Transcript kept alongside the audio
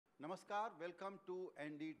Namaskar, welcome to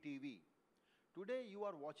NDTV. Today you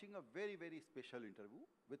are watching a very special interview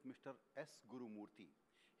with Mr. S. Gurumurthy.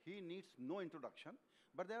 He needs no introduction,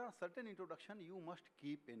 but there are certain introduction you must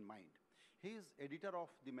keep in mind. He is editor of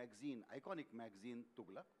the magazine, iconic magazine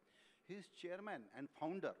Tughlaq. He is chairman and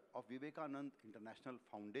founder of Vivekanand International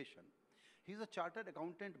Foundation. He is a chartered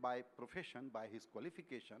accountant by profession, by his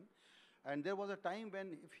qualification. And there was a time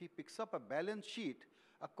when if he picks up a balance sheet,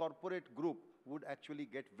 a corporate group would actually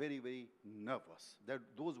get very nervous.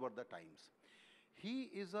 Those were the times. He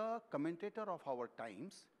is a commentator of our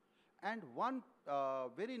times. And one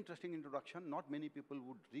very interesting introduction, not many people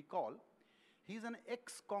would recall, he is an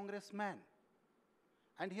ex-congressman.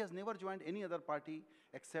 And he has never joined any other party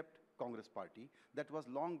except Congress party. That was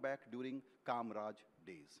long back during Kamraj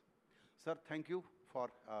days. Sir, thank you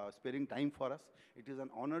for sparing time for us. It is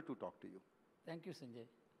an honor to talk to you. Thank you, Sanjay.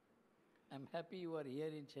 I'm happy you are here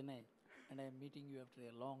in Chennai and I'm meeting you after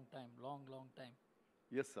a long time, long time.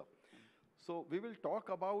 Yes, sir. So we will talk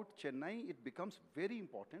about Chennai. It becomes very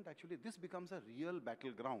important. Actually, this becomes a real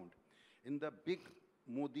battleground in the big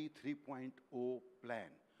Modi 3.0 plan.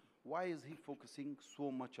 Why is he focusing so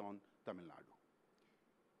much on Tamil Nadu?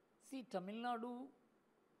 See, Tamil Nadu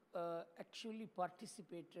actually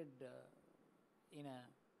participated in a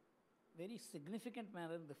very significant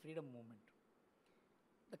manner in the freedom movement.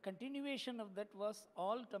 The continuation of that was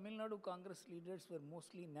all Tamil Nadu Congress leaders were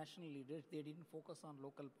mostly national leaders. They didn't focus on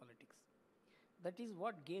local politics. That is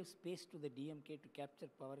what gave space to the DMK to capture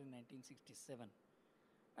power in 1967.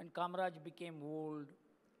 And Kamraj became old,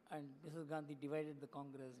 and Mrs. Gandhi divided the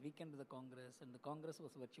Congress, weakened the Congress, and the Congress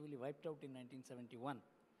was virtually wiped out in 1971.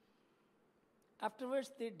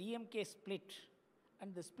 Afterwards, the DMK split.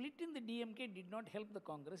 And the split in the DMK did not help the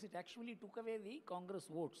Congress. It actually took away the Congress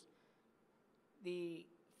votes. The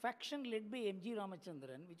faction led by M.G.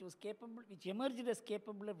 Ramachandran, which emerged as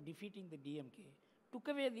capable of defeating the DMK, took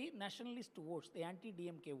away the nationalist votes, the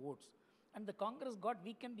anti-DMK votes. And the Congress got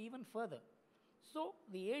weakened even further. So,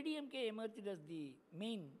 the ADMK emerged as the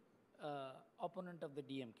main opponent of the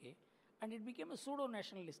DMK, and it became a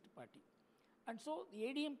pseudo-nationalist party. And so, the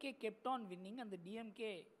ADMK kept on winning, and the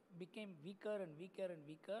DMK became weaker and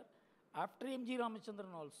weaker. After M.G.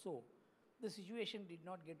 Ramachandran also, the situation did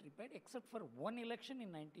not get repaired except for one election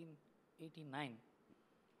in 1989.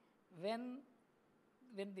 When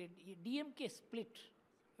the DMK split,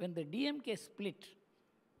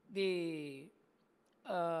 the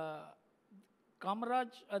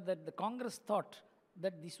the Congress thought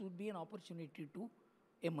that this would be an opportunity to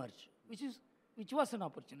emerge, which was an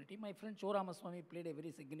opportunity. My friend Cho Ramaswamy played a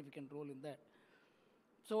very significant role in that.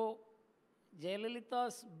 So,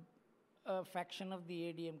 Jayalalitha's faction of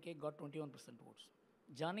the ADMK got 21% votes.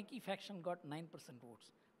 Janaki faction got 9%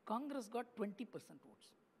 votes. Congress got 20%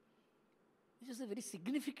 votes. Which is a very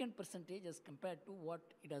significant percentage as compared to what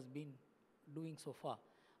it has been doing so far.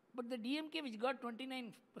 But the DMK, which got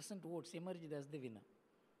 29% votes, emerged as the winner.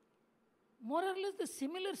 More or less the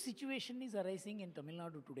similar situation is arising in Tamil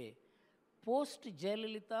Nadu today. Post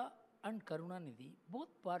Jayalalitha and Karunanidhi, both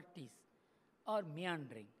parties are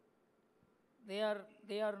meandering. They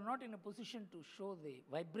are not in a position to show the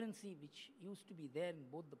vibrancy which used to be there in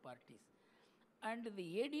both the parties. And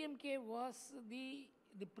the ADMK was the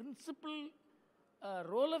principal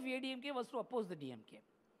role of ADMK was to oppose the DMK.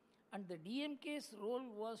 And the DMK's role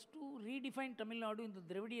was to redefine Tamil Nadu in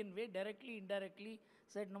the Dravidian way, directly, indirectly,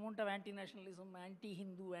 certain amount of anti-nationalism,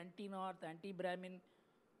 anti-Hindu, anti-North, anti-Brahmin.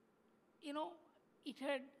 You know, it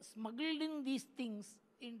had smuggled in these things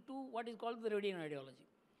into what is called the Dravidian ideology.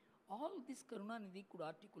 All this Karunanidhi could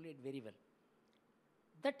articulate very well.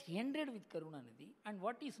 That ended with Karunanidhi, and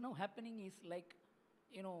what is now happening is like,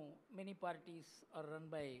 you know, many parties are run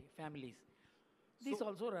by families. This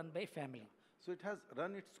also run by family. So it has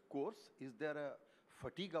run its course. Is there a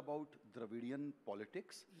fatigue about Dravidian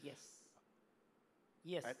politics? Yes.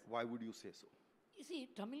 Yes. And why would you say so? You see,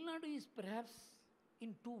 Tamil Nadu is perhaps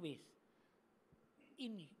in two ways.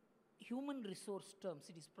 In human resource terms,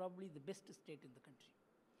 it is probably the best state in the country.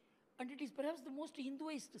 And it is perhaps the most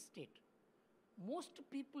Hinduized state. Most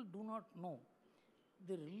people do not know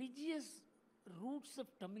the religious roots of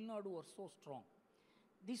Tamil Nadu are so strong.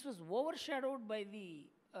 This was overshadowed by the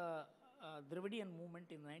Dravidian movement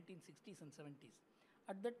in the 1960s and 70s.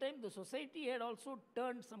 At that time, the society had also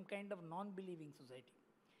turned some kind of non-believing society.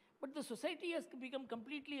 But the society has become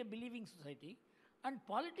completely a believing society, and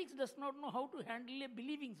politics does not know how to handle a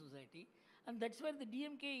believing society, and that's where the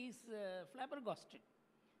DMK is flabbergasted.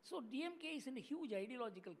 So DMK is in a huge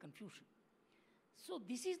ideological confusion. So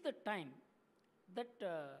this is the time that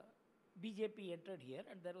BJP entered here,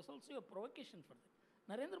 and there was also a provocation for that.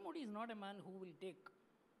 Narendra Modi is not a man who will take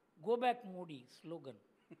Go Back Modi slogan,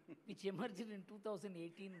 which emerged in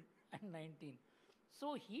 2018 and 19.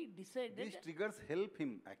 So he decided. These triggers help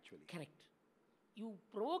him actually. Correct. You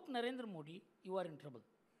provoke Narendra Modi, you are in trouble.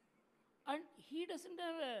 And he doesn't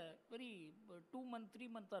have a very 2-month,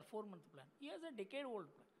 3-month or 4-month plan. He has a decade-old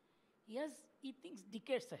plan. He thinks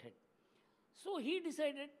decades ahead. So he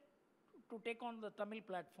decided to take on the Tamil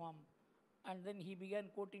platform, and then he began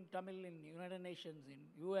quoting Tamil in United Nations, in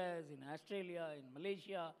US, in Australia, in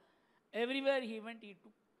Malaysia. Everywhere he went, he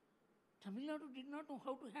took. Tamil Nadu did not know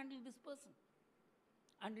how to handle this person.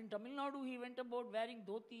 And in Tamil Nadu, he went about wearing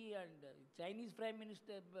dhoti, and Chinese Prime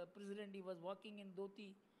Minister, President, he was walking in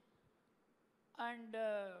dhoti. And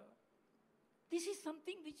this is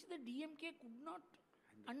something which the DMK could not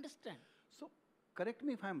understand. So, correct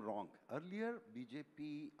me if I'm wrong. Earlier,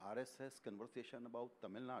 BJP, RSS conversation about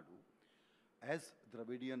Tamil Nadu, as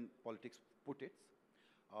Dravidian politics put it,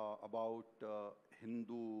 about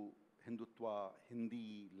Hindutva,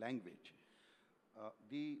 Hindi language.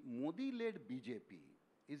 The Modi-led BJP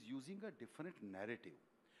is using a different narrative.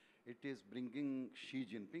 It is bringing Xi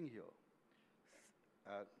Jinping here,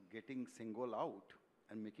 getting singled out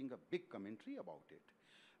and making a big commentary about it.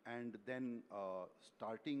 And then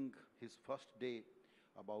starting his first day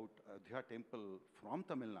about Ayodhya temple from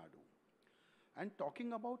Tamil Nadu and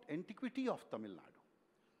talking about antiquity of Tamil Nadu,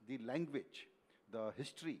 the language, the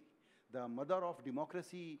history, the mother of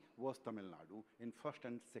democracy was Tamil Nadu in 1st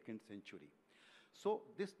and 2nd century. So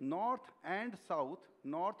this north and south,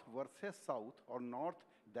 north versus south or north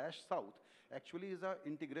dash south actually is an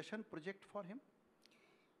integration project for him.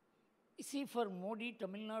 You see, for Modi,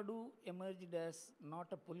 Tamil Nadu emerged as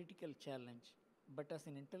not a political challenge, but as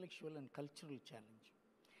an intellectual and cultural challenge.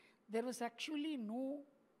 There was actually no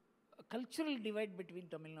cultural divide between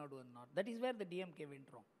Tamil Nadu and North. That is where the DMK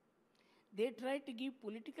went wrong. They tried to give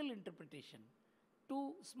political interpretation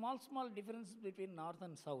to small differences between North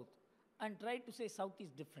and South and tried to say South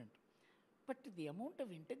is different. But the amount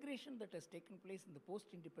of integration that has taken place in the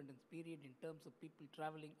post-independence period in terms of people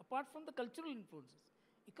traveling, apart from the cultural influences,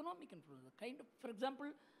 economic influences, kind of, for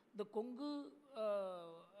example, the Kongu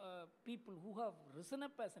people who have risen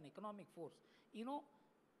up as an economic force,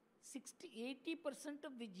 80%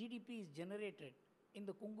 of the GDP is generated in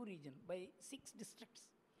the Kongu region by 6 districts.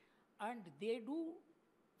 And they do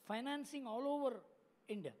financing all over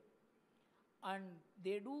India. And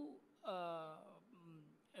they do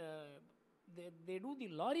they do the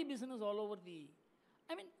lorry business all over they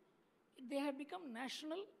have become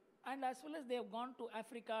national, and as well as they have gone to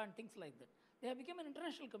Africa and things like that. They have become an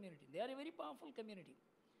international community. They are a very powerful community.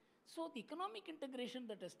 So the economic integration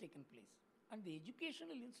that has taken place and the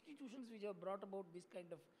educational institutions which have brought about this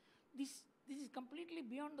kind of, this is completely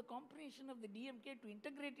beyond the comprehension of the DMK to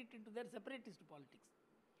integrate it into their separatist politics.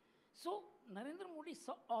 So Narendra Modi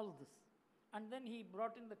saw all this, and then he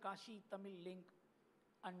brought in the Kashi Tamil link,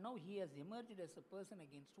 and now he has emerged as a person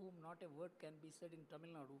against whom not a word can be said in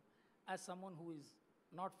Tamil Nadu, as someone who is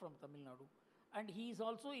not from Tamil Nadu. And he is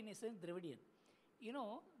also, in a sense, Dravidian.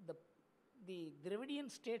 The Dravidian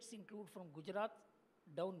states include from Gujarat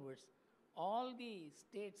downwards. All the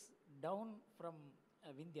states down from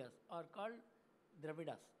Vindhyas are called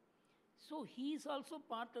Dravidas. So he is also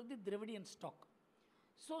part of the Dravidian stock.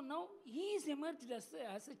 So now he is emerged as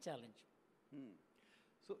a challenge.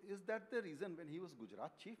 So is that the reason when he was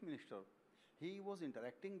Gujarat Chief Minister, he was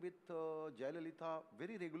interacting with Jayalalitha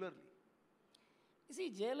very regularly? You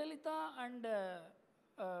see, Jayalalitha and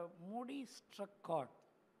Modi struck chord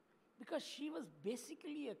because she was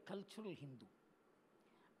basically a cultural Hindu.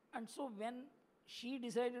 And so when she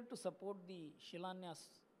decided to support the Shilanyas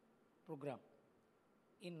program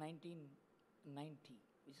in 1990,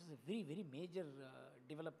 which is a very, very major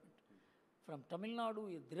development, from Tamil Nadu,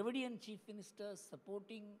 a Dravidian Chief Minister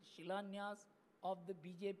supporting Shilanyas of the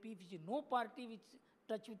BJP, which is no party which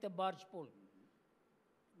touch with a barge pole.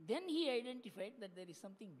 Then he identified that there is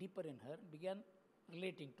something deeper in her and began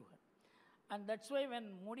relating to her. And that's why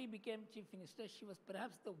when Modi became Chief Minister, she was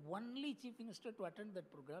perhaps the only Chief Minister to attend that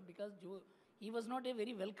program, because he was not a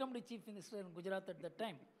very welcomed Chief Minister in Gujarat at that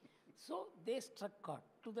time. So they struck chord.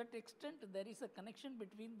 To that extent, there is a connection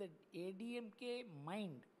between the ADMK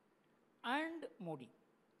mind and Modi.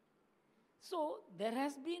 So there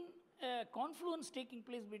has been a confluence taking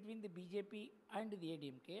place between the BJP and the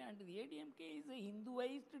ADMK, and the ADMK is a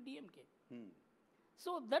Hinduized DMK.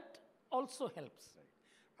 So that also helps. Right.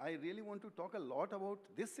 I really want to talk a lot about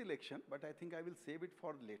this election, but I think I will save it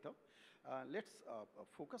for later. Let's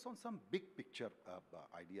focus on some big picture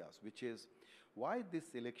ideas, which is why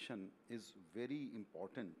this election is very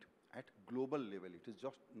important at global level. It is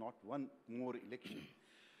just not one more election.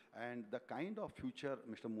 and the kind of future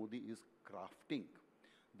Mr. Modi is crafting.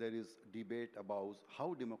 There is debate about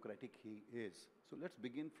how democratic he is. So let's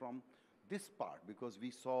begin from this part, because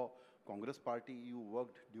we saw Congress party, you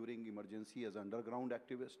worked during emergency as underground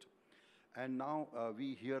activist, and now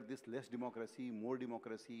we hear this less democracy, more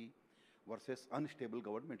democracy versus unstable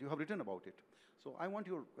government. You have written about it. So I want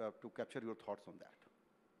you to capture your thoughts on that.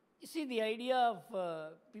 You see, the idea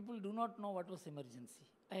of people do not know what was emergency.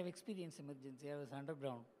 I have experienced emergency. I was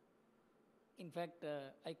underground. In fact,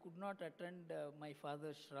 I could not attend my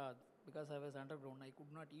father's shraddh because I was underground. I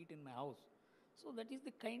could not eat in my house. So that is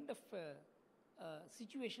the kind of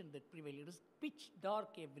situation that prevailed. It was pitch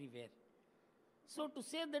dark everywhere. So to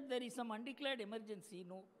say that there is some undeclared emergency,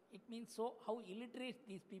 no, it means so how illiterate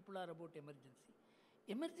these people are about emergency.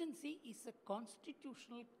 Emergency is a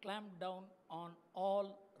constitutional clampdown on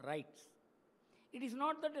all rights. It is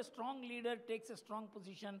not that a strong leader takes a strong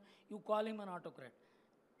position, you call him an autocrat.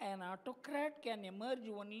 An autocrat can emerge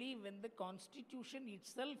only when the constitution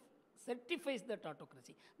itself certifies that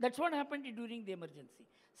autocracy. That's what happened during the emergency.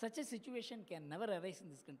 Such a situation can never arise in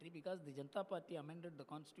this country because the Janata Party amended the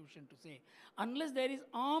constitution to say, unless there is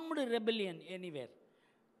armed rebellion anywhere,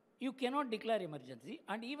 you cannot declare emergency.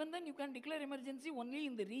 And even then you can declare emergency only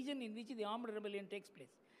in the region in which the armed rebellion takes place.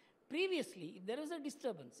 Previously, if there was a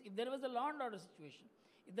disturbance, if there was a law and order situation,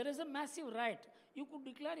 if there is a massive riot, you could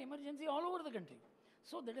declare emergency all over the country.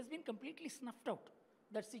 So that has been completely snuffed out.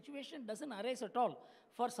 That situation doesn't arise at all.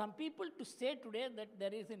 For some people to say today that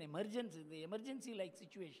there is an emergency, the emergency-like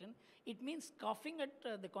situation, it means scoffing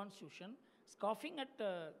at the constitution, scoffing at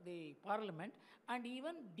the parliament, and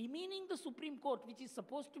even demeaning the Supreme Court, which is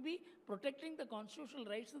supposed to be protecting the constitutional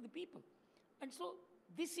rights of the people. And so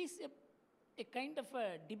this is a kind of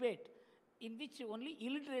a debate in which only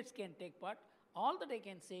illiterates can take part. All that I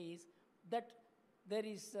can say is that there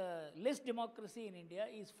is less democracy in India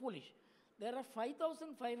is foolish. There are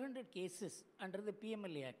 5,500 cases under the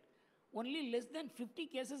PMLA Act. Only less than 50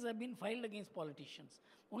 cases have been filed against politicians.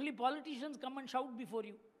 Only politicians come and shout before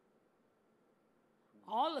you.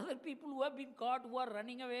 All other people who have been caught, who are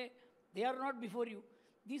running away, they are not before you.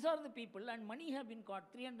 These are the people, and money have been caught,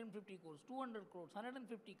 350 crores, 200 crores,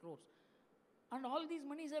 150 crores. And all these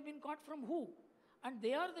monies have been caught from who? And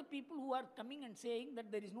they are the people who are coming and saying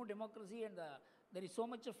that there is no democracy and there is so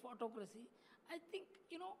much of autocracy. I think,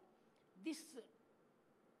 this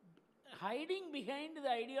hiding behind the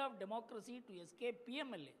idea of democracy to escape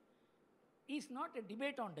PMLA is not a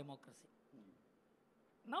debate on democracy.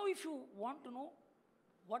 Now, if you want to know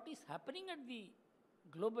what is happening at the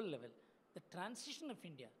global level, the transition of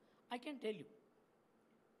India, I can tell you.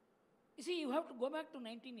 You see, you have to go back to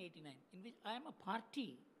 1989, in which I am a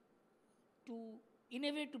party in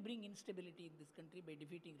a way to bring instability in this country by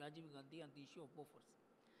defeating Rajiv Gandhi on the issue of Bofors.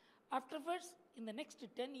 Afterwards, in the next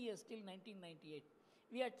 10 years till 1998,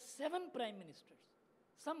 we had 7 prime ministers.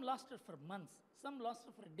 Some lasted for months, some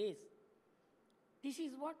lasted for days. This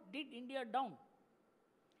is what did India down.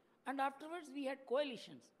 And afterwards, we had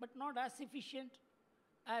coalitions, but not as efficient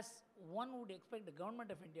as one would expect the government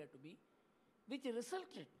of India to be, which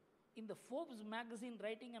resulted in the Forbes magazine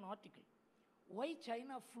writing an article. Why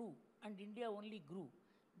China flew and India only grew?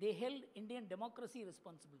 They held Indian democracy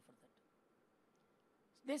responsible for that.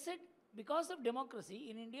 They said, because of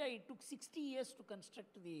democracy, in India it took 60 years to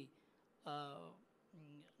construct the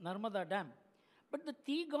Narmada Dam. But the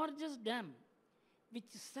Three Gorges Dam,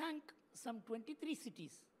 which sank some 23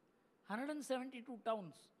 cities, 172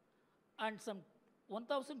 towns, and some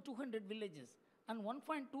 1,200 villages, and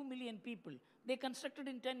 1.2 million people, they constructed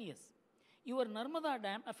in 10 years. Your Narmada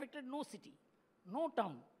Dam affected no city, no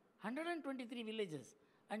town, 123 villages,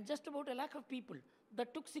 and just about 1 lakh of people.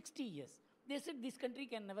 That took 60 years. They said this country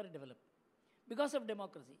can never develop because of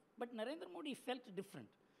democracy. But Narendra Modi felt different.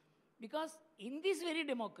 Because in this very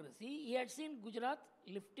democracy, he had seen Gujarat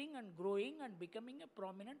lifting and growing and becoming a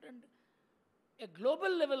prominent and a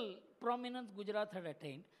global level prominence Gujarat had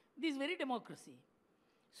attained. This very democracy.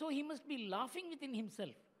 So he must be laughing within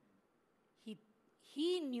himself.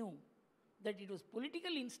 He knew that it was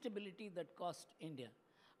political instability that cost India.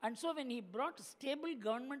 And so when he brought stable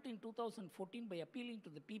government in 2014 by appealing to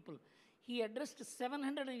the people, he addressed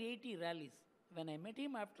 780 rallies. When I met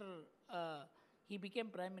him after he became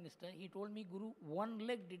Prime Minister, he told me, Guru, one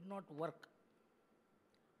leg did not work.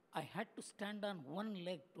 I had to stand on one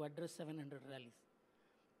leg to address 700 rallies.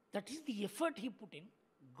 That is the effort he put in,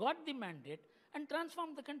 got the mandate, and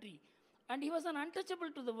transformed the country. And he was an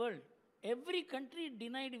untouchable to the world. Every country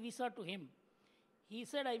denied visa to him. He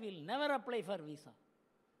said, I will never apply for visa.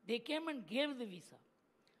 They came and gave the visa.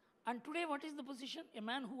 And today, what is the position? A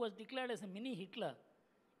man who was declared as a mini Hitler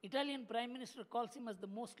Italian Prime Minister calls him as the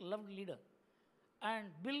most loved leader.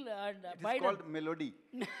 And Bill and It is Biden. called melody.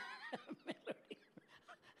 Melody.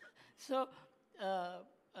 So,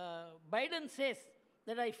 Biden says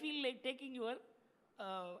that I feel like taking your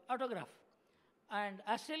autograph. And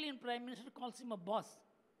Australian Prime Minister calls him a boss.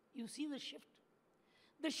 You see the shift.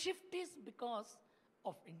 The shift is because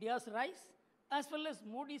of India's rise as well as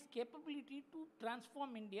Modi's capability to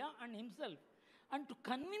transform India and himself and to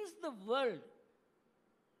convince the world,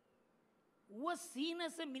 who was seen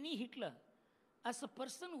as a mini Hitler, as a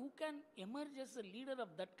person who can emerge as a leader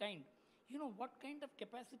of that kind. You know what kind of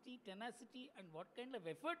capacity, tenacity, and what kind of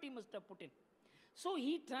effort he must have put in. So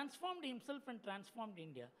he transformed himself and transformed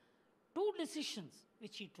India. Two decisions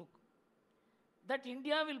which he took. That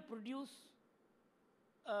India will produce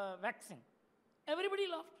vaccine. Everybody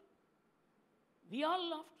laughed. We all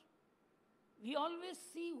laughed. We always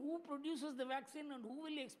see who produces the vaccine and who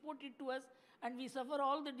will export it to us, and we suffer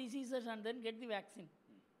all the diseases and then get the vaccine.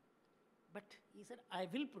 But he said, I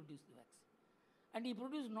will produce the vaccine. And he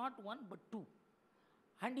produced not one but two.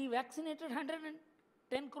 And he vaccinated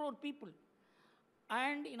 110 crore people.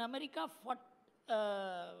 And in America,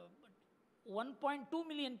 1.2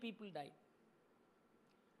 million people died.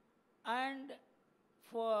 And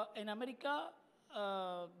in America,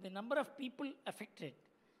 the number of people affected,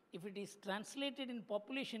 if it is translated in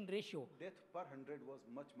population ratio, Death per 100 was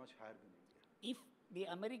much, much higher than India. if the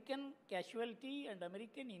American casualty and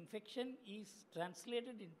American infection is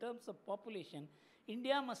translated in terms of population,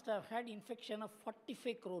 India must have had infection of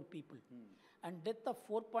 45 crore people and death of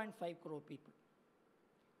 4.5 crore people.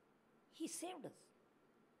 He saved us.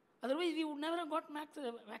 Otherwise, we would never have got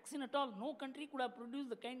vaccine at all. No country could have produced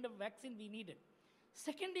the kind of vaccine we needed.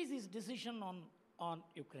 Second is his decision on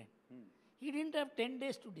Ukraine. He didn't have 10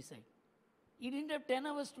 days to decide. He didn't have 10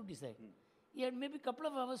 hours to decide. He had maybe a couple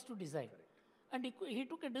of hours to decide. Correct. And he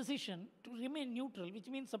took a decision to remain neutral, which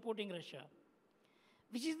means supporting Russia,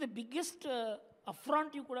 which is the biggest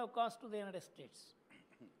affront you could have caused to the United States.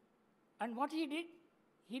 And what he did,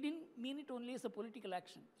 he didn't mean it only as a political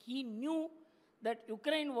action. He knew that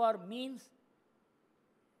Ukraine war means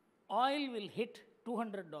oil will hit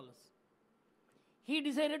 $200. He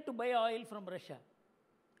decided to buy oil from Russia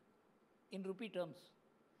in rupee terms.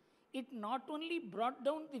 It not only brought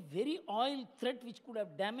down the very oil threat which could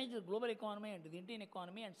have damaged the global economy and the Indian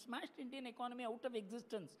economy and smashed Indian economy out of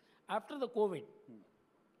existence after the COVID.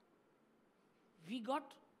 We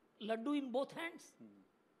got laddu in both hands.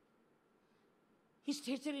 His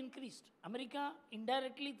stature increased. America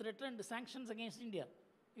indirectly threatened sanctions against India.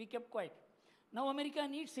 We kept quiet. Now America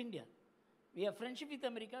needs India. We have friendship with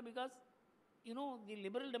America because, you know, the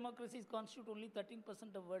liberal democracies constitute only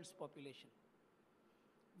 13% of world's population.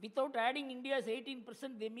 Without adding India's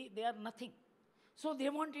 18%, they are nothing. So they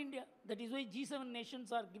want India. That is why G7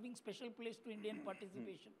 nations are giving special place to Indian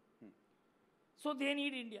participation. So they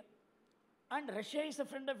need India. And Russia is a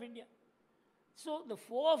friend of India. So the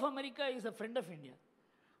foe of America is a friend of India.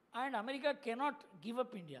 And America cannot give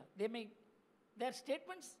up India. Their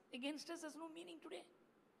statements against us has no meaning today.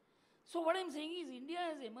 So what I'm saying is India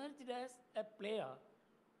has emerged as a player,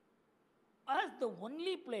 as the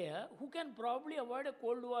only player who can probably avoid a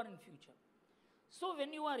Cold War in future. So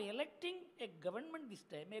when you are electing a government this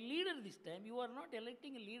time, a leader this time, you are not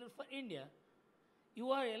electing a leader for India.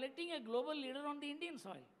 You are electing a global leader on the Indian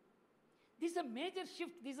soil. This is a major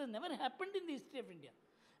shift. This has never happened in the history of India.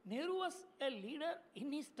 Nehru was a leader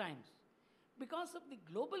in his times because of the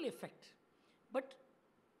global effect. But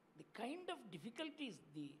the kind of difficulties,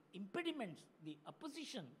 the impediments, the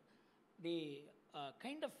opposition, the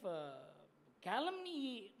kind of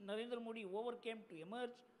calumny Narendra Modi overcame to emerge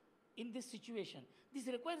in this situation, this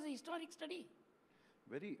requires a historic study.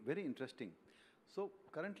 Very, very interesting. So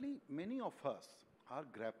currently, many of us are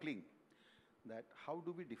grappling that how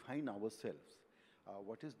do we define ourselves?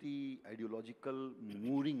 What is the ideological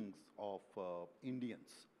moorings of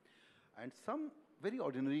Indians? And some very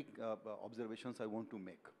ordinary observations I want to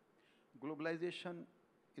make. Globalization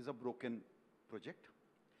is a broken project.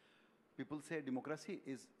 People say democracy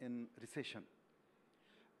is in recession.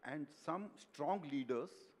 And some strong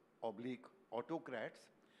leaders, oblique autocrats,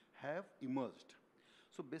 have emerged.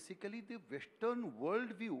 So basically the Western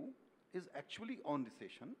worldview is actually on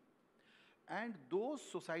recession. And those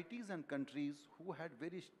societies and countries who had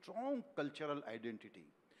very strong cultural identity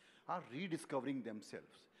are rediscovering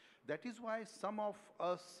themselves. That is why some of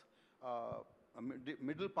us,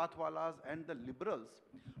 middle pathwalas and the liberals,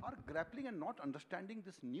 are grappling and not understanding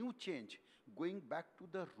this new change, going back to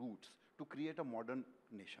the roots to create a modern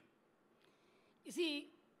nation. You see,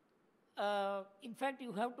 in fact,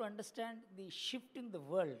 you have to understand the shift in the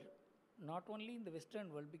world, not only in the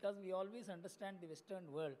Western world, because we always understand the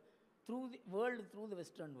Western world through the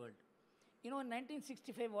Western world. You know, in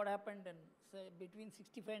 1965, what happened, and between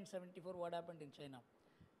 65 and 74, what happened in China?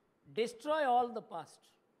 Destroy all the past.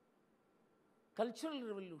 Cultural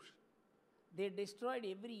revolution. They destroyed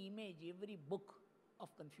every image, every book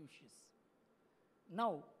of Confucius.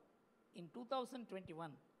 Now, in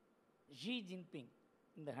 2021, Xi Jinping,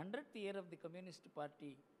 in the 100th year of the Communist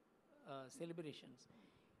Party celebrations,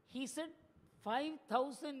 he said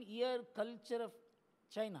 5,000-year culture of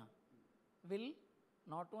China will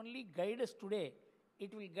not only guide us today,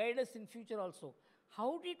 it will guide us in future also.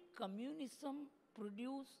 How did communism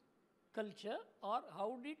produce culture, or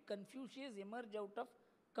how did Confucius emerge out of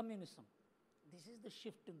communism? This is the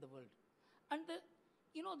shift in the world. And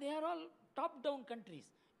they are all top-down countries.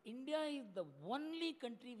 India is the only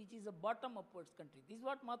country which is a bottom-upwards country. This is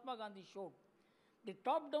what Mahatma Gandhi showed. The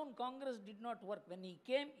top-down Congress did not work. When he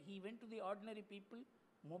came, he went to the ordinary people,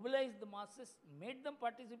 mobilized the masses, made them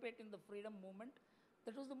participate in the freedom movement.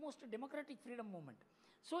 That was the most democratic freedom movement.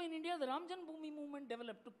 So in India, the Ram Janmabhoomi movement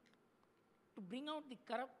developed to bring out the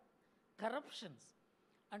corruptions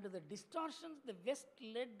and the distortions the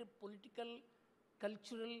West-led political,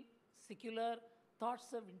 cultural, secular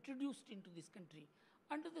thoughts have introduced into this country.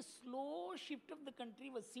 And the slow shift of the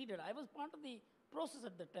country was seeded. I was part of the process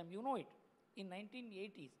at that time, you know it. In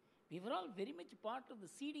 1980s, we were all very much part of the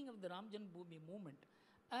seeding of the Ram Janmabhoomi movement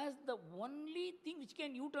as the only thing which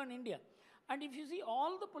can U-turn India. And if you see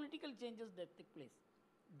all the political changes that took place,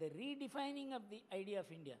 the redefining of the idea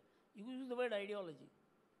of India, you use the word ideology.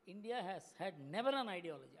 India has had never an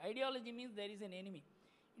ideology. Ideology means there is an enemy.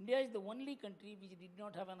 India is the only country which did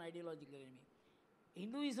not have an ideological enemy.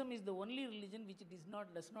 Hinduism is the only religion which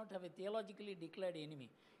does not have a theologically declared enemy.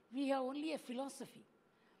 We have only a philosophy.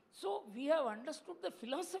 So we have understood the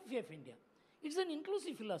philosophy of India. It's an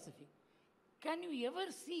inclusive philosophy. Can you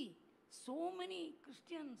ever see so many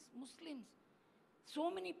Christians, Muslims,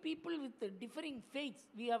 so many people with differing faiths?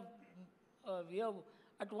 We have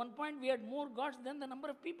at one point we had more gods than the number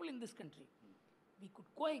of people in this country. We could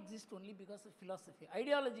coexist only because of philosophy.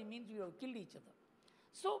 Ideology means we have killed each other.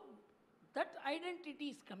 So that identity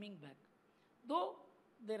is coming back. Though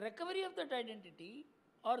the recovery of that identity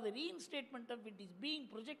or the reinstatement of it is being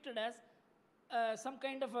projected as some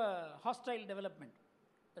kind of a hostile development,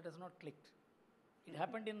 that has not clicked. It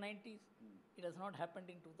happened in 90s. It has not happened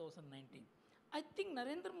in 2019. I think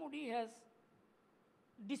Narendra Modi has,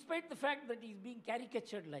 despite the fact that he is being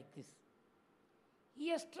caricatured like this, he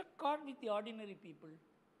has struck chord with the ordinary people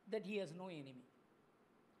that he has no enemy.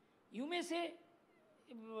 You may say,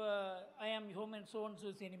 I am home and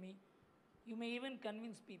so-and-so's enemy. You may even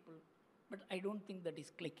convince people, but I don't think that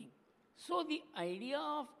is clicking. So the idea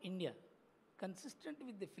of India, consistent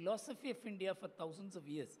with the philosophy of India for thousands of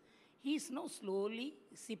years, he is now slowly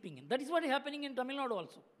seeping in. That is what is happening in Tamil Nadu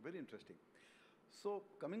also. Very interesting. So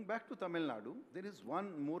coming back to Tamil Nadu, there is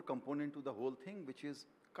one more component to the whole thing, which is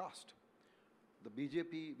caste. The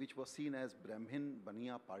BJP, which was seen as Brahmin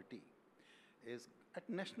Baniya party, is at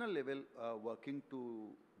national level working to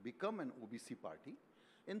become an OBC party.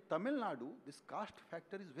 In Tamil Nadu, this caste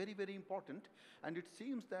factor is very, very important, and it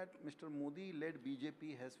seems that Mr. Modi-led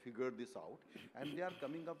BJP has figured this out, and they are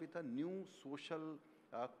coming up with a new social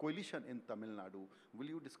coalition in Tamil Nadu. Will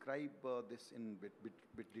you describe this in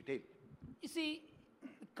bit detail? You see,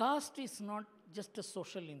 caste is not just a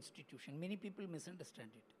social institution. Many people misunderstand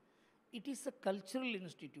it. It is a cultural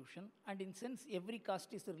institution, and in sense, every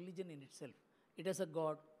caste is a religion in itself. It has a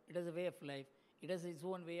god, it has a way of life, it has its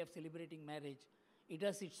own way of celebrating marriage, it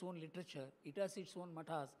has its own literature, it has its own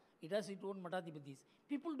mathas, it has its own matadhipatis.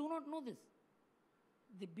 People do not know this.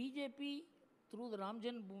 The BJP, through the Ram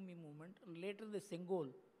Janmabhoomi movement, and later the Sengol,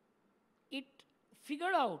 it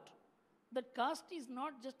figured out that caste is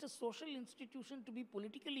not just a social institution to be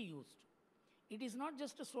politically used. It is not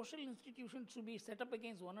just a social institution to be set up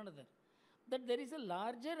against one another. That there is a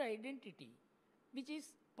larger identity which is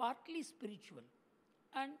partly spiritual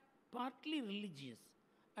and partly religious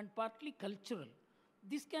and partly cultural.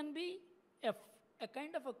 This can be a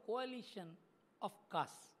kind of a coalition of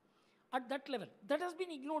castes at that level. That has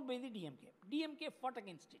been ignored by the DMK. DMK fought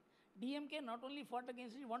against it. DMK not only fought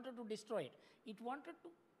against it, it wanted to destroy it. It wanted to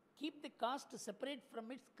keep the caste separate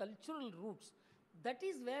from its cultural roots. That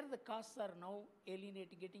is where the castes are now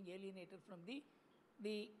getting alienated from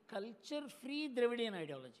the culture-free Dravidian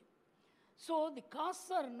ideology. So the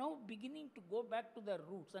castes are now beginning to go back to their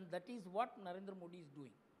roots, and that is what Narendra Modi is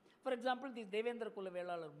doing. For example, this Devendra Kula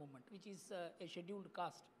Velalar movement, which is a scheduled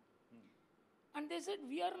caste. And they said,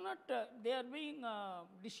 we are not, they are being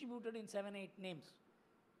distributed in 7, 8 names.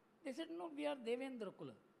 They said, no, we are Devendra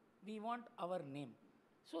Kula. we want our name.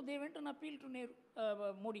 So they went and appealed to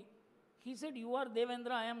Modi. He said, you are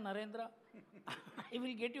Devendra, I am Narendra. I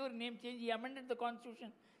will get your name changed. He amended the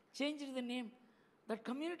constitution, changed the name. That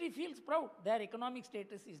community feels proud. Their economic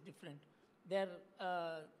status is different. They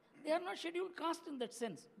are not scheduled caste in that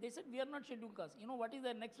sense. They said, we are not scheduled caste. You know what is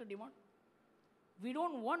their next demand? We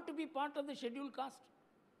don't want to be part of the scheduled caste.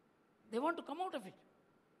 They want to come out of it.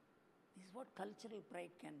 This is what cultural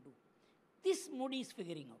pride can do. This Modi is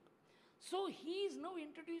figuring out. So he is now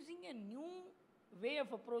introducing a new way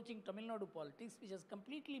of approaching Tamil Nadu politics, which has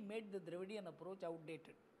completely made the Dravidian approach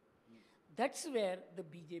outdated. That's where the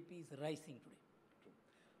BJP is rising today. True.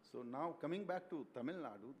 So now coming back to Tamil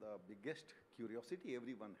Nadu, the biggest curiosity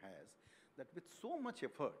everyone has, that with so much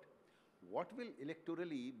effort, what will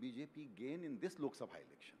electorally BJP gain in this Lok Sabha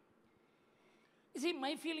election? You see,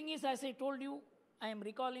 my feeling is, as I told you, I am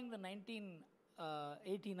recalling the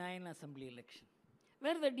 1989 assembly election,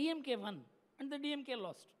 where the DMK won and the DMK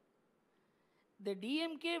lost. The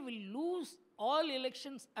DMK will lose all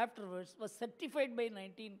elections afterwards was certified by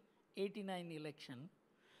 1989 election,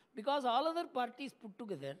 because all other parties put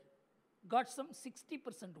together got some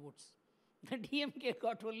 60% votes. The DMK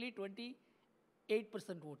got only 28%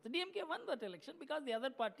 votes. The DMK won that election because the other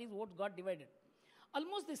parties' votes got divided.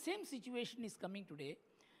 Almost the same situation is coming today,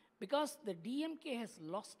 because the DMK has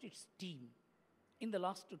lost its steam in the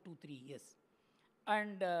last 2-3 years.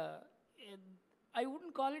 And I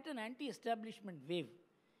wouldn't call it an anti-establishment wave.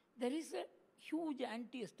 There is a huge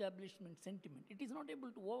anti-establishment sentiment. It is not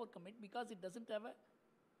able to overcome it because it doesn't have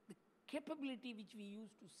the capability which we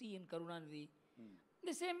used to see in Karunanidhi.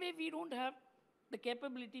 The same way we don't have the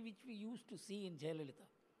capability which we used to see in Jayalalitha.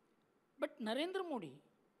 But Narendra Modi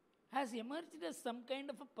has emerged as some kind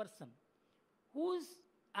of a person who is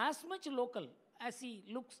as much local as he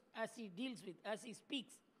looks, as he deals with, as he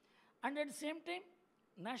speaks, and at the same time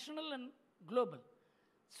national and global.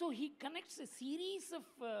 So he connects a series of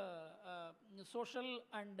social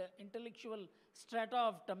and intellectual strata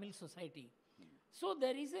of Tamil society. So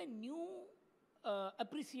there is a new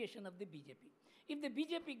appreciation of the BJP. If the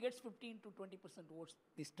BJP gets 15 to 20% votes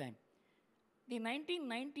this time, the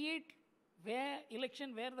 1998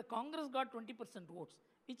 election where the Congress got 20% votes,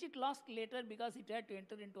 which it lost later because it had to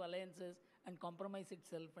enter into alliances and compromise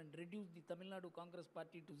itself and reduce the Tamil Nadu Congress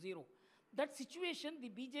party to zero. That situation the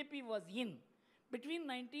BJP was in between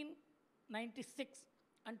 1996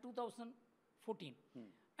 and 2014.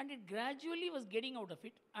 And it gradually was getting out of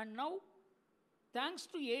it. And now, thanks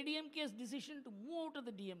to ADMK's decision to move out of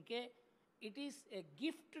the DMK, it is a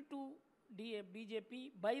gift to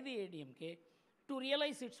BJP by the ADMK to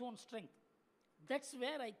realize its own strength. That's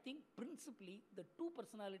where I think principally the two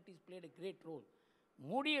personalities played a great role.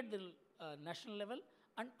 Modi at the national level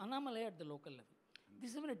and Annamalai at the local level.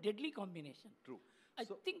 This has been a deadly combination. True. I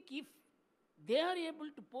think if they are able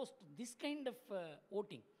to post this kind of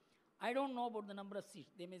voting, I don't know about the number of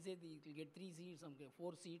seats. They may say they will get 3 seats, some get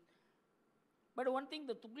 4 seats. But one thing,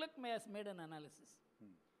 the Tughlaq has made an analysis.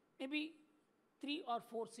 Maybe 3 or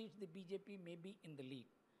 4 seats the BJP may be in the lead.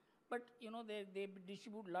 But you know, they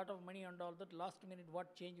distribute a lot of money and all that. Last minute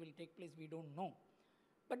what change will take place, we don't know.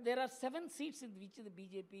 But there are 7 seats in which the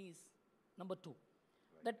BJP is number 2. Right.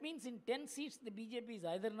 That means in 10 seats the BJP is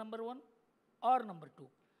either number 1 or number 2.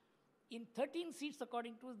 In 13 seats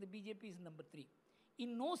according to us, the BJP is number 3.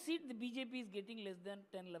 In no seat the BJP is getting less than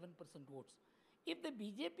 10-11% votes. If the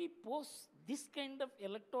BJP posts this kind of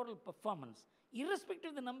electoral performance,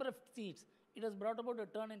 irrespective of the number of seats, it has brought about a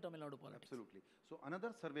turn in Tamil Nadu politics. Absolutely. So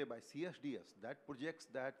another survey by CSDS that projects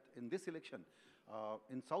that in this election,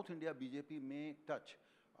 in South India, BJP may touch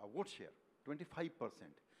vote share, 25%.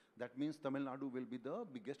 That means Tamil Nadu will be the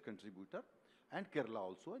biggest contributor, and Kerala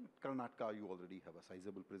also, and Karnataka you already have a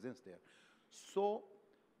sizable presence there. So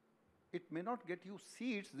it may not get you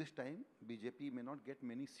seats this time. BJP may not get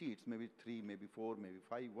many seats, maybe 3, maybe 4, maybe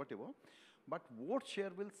 5, whatever. But vote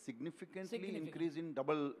share will significantly increase in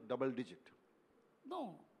double digit.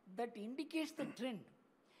 No, that indicates the trend.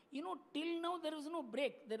 You know, till now there was no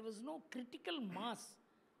break. There was no critical mass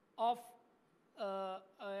of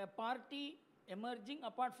a party emerging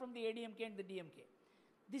apart from the ADMK and the DMK.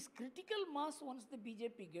 This critical mass, once the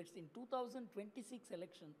BJP gets in 2026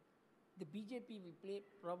 election, the BJP will play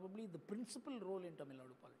probably the principal role in Tamil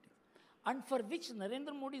Nadu politics. And for which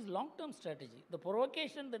Narendra Modi's long-term strategy, the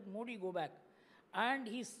provocation that Modi go back, and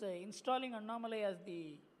he's installing Annamalai as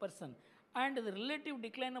the person, and the relative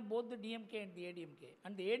decline of both the DMK and the ADMK,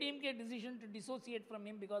 and the ADMK decision to dissociate from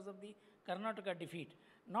him because of the Karnataka defeat,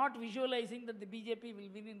 not visualizing that the BJP will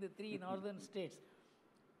win in the 3 northern states.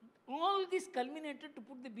 All this culminated to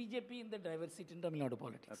put the BJP in the driver's seat in Tamil Nadu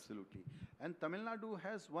politics. Absolutely. And Tamil Nadu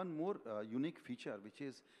has one more unique feature, which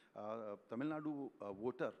is Tamil Nadu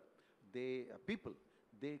voter, people,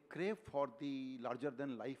 they crave for the larger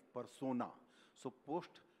than life persona. So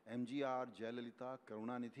post MGR, Jayalalitha,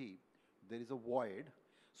 Karunanidhi, there is a void.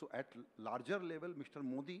 So at larger level, Mr.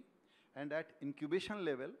 Modi, and at incubation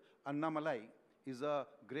level, Annamalai is a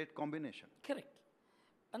great combination. Correct.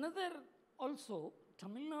 Another also,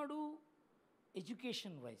 Tamil Nadu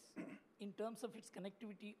education-wise, in terms of its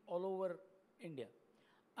connectivity all over India,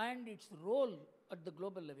 and its role at the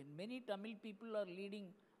global level. Many Tamil people are leading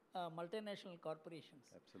multinational corporations.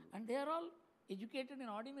 Absolutely. And they are all educated in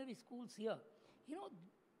ordinary schools here. You know,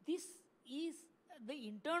 this is the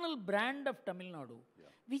internal brand of Tamil Nadu,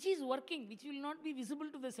 which is working, which will not be visible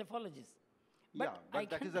to the cephologists. But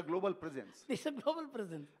that is a global presence. It's a global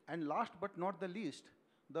presence. And last but not the least,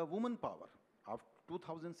 the woman power. Of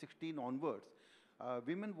 2016 onwards,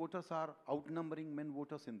 women voters are outnumbering men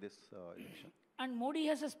voters in this election. And Modi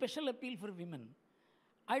has a special appeal for women.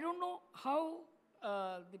 I don't know how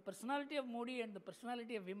the personality of Modi and the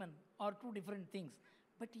personality of women are two different things,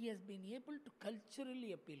 but he has been able to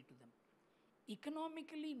culturally appeal to them,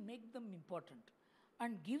 economically make them important,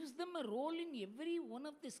 and gives them a role in every one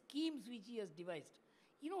of the schemes which he has devised.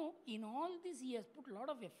 You know, in all this he has put a lot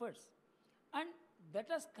of efforts, and that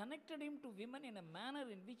has connected him to women in a manner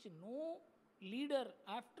in which no leader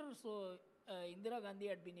after Indira Gandhi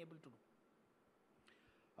had been able to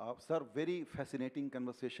do. Sir, very fascinating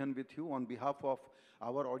conversation with you. On behalf of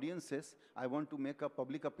our audiences, I want to make a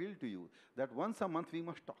public appeal to you that once a month we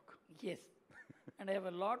must talk. Yes. And I have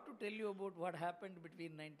a lot to tell you about what happened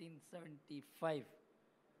between 1975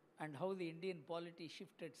 and how the Indian polity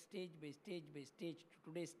shifted stage by stage by stage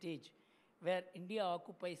to today's stage, where India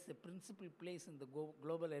occupies a principal place in the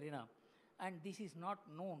global arena. And this is not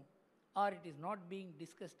known, or it is not being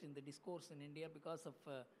discussed in the discourse in India because of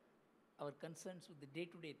our concerns with the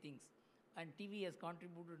day-to-day things. And TV has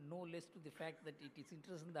contributed no less to the fact that it is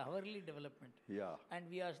interested in the hourly development. Yeah. And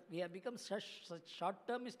we have become such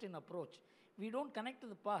short-termist in approach. We don't connect to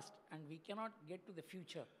the past, and we cannot get to the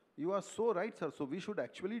future. You are so right, sir. So we should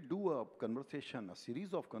actually do a conversation, a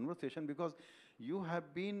series of conversation, because you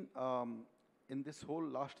have been, in this whole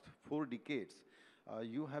last 4 decades,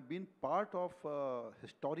 you have been part of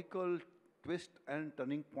historical twist and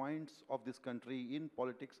turning points of this country in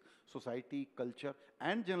politics, society, culture,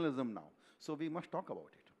 and journalism now. So we must talk about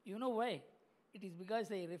it. You know why? It is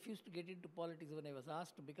because I refused to get into politics when I was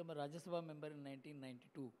asked to become a Rajya Sabha member in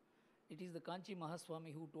 1992. It is the Kanchi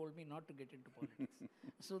Mahaswami who told me not to get into politics.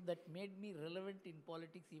 So that made me relevant in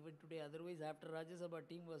politics even today. Otherwise, after Rajya Sabha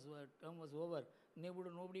term was over,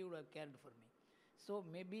 nobody would have cared for me. So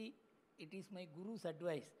maybe it is my guru's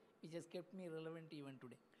advice which has kept me relevant even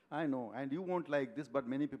today. I know, and you won't like this, but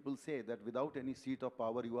many people say that without any seat of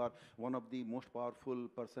power, you are one of the most powerful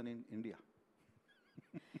person in India.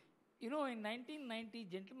 You know, in 1990,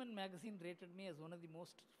 Gentleman magazine rated me as one of the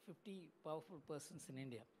most 50 powerful persons in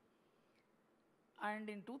India. And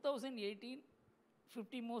in 2018,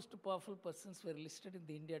 50 most powerful persons were listed in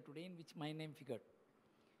the India Today, in which my name figured.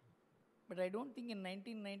 But I don't think in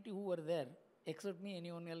 1990 who were there, except me,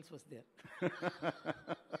 anyone else was there.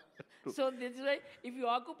 So that's why if you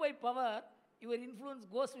occupy power, your influence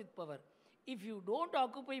goes with power. If you don't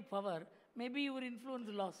occupy power, maybe your influence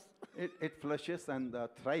lost. It flushes and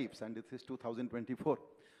thrives, and this is 2024.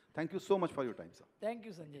 Thank you so much for your time, sir. Thank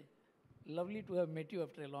you, Sanjay. Lovely to have met you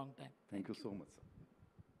after a long time. Thank you so much, sir.